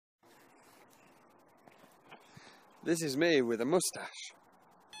This is me with a moustache.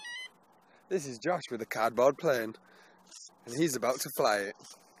 This is Josh with a cardboard plane. And he's about to fly it.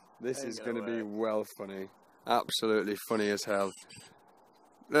 This is going to be well funny. Absolutely funny as hell.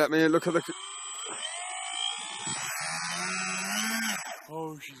 Let me look at the...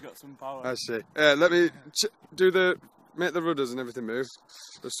 Oh, she's got some power. I see. Let me make the rudders and everything move,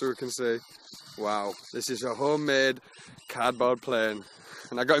 just so we can see. Wow, this is a homemade cardboard plane.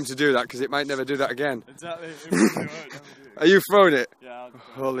 And I got him to do that because it might never do that again. Exactly. Are you throwing it? Yeah.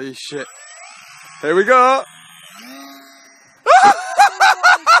 Holy shit. Here we go.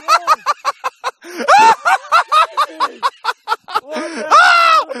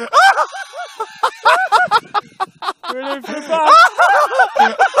 We're in for a bath.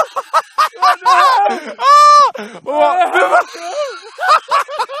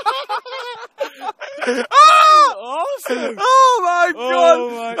 Awesome! Oh my god! Oh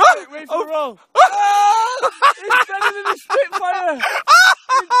my god! Wait for the roll! It's better than the Spitfire!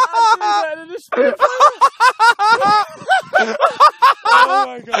 It's actually better than the Spitfire! Oh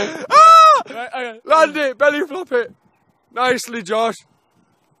my god! Right, okay. Land it! Belly flop it! Nicely, Josh!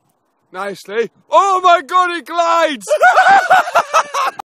 Nicely! Oh my god, it glides!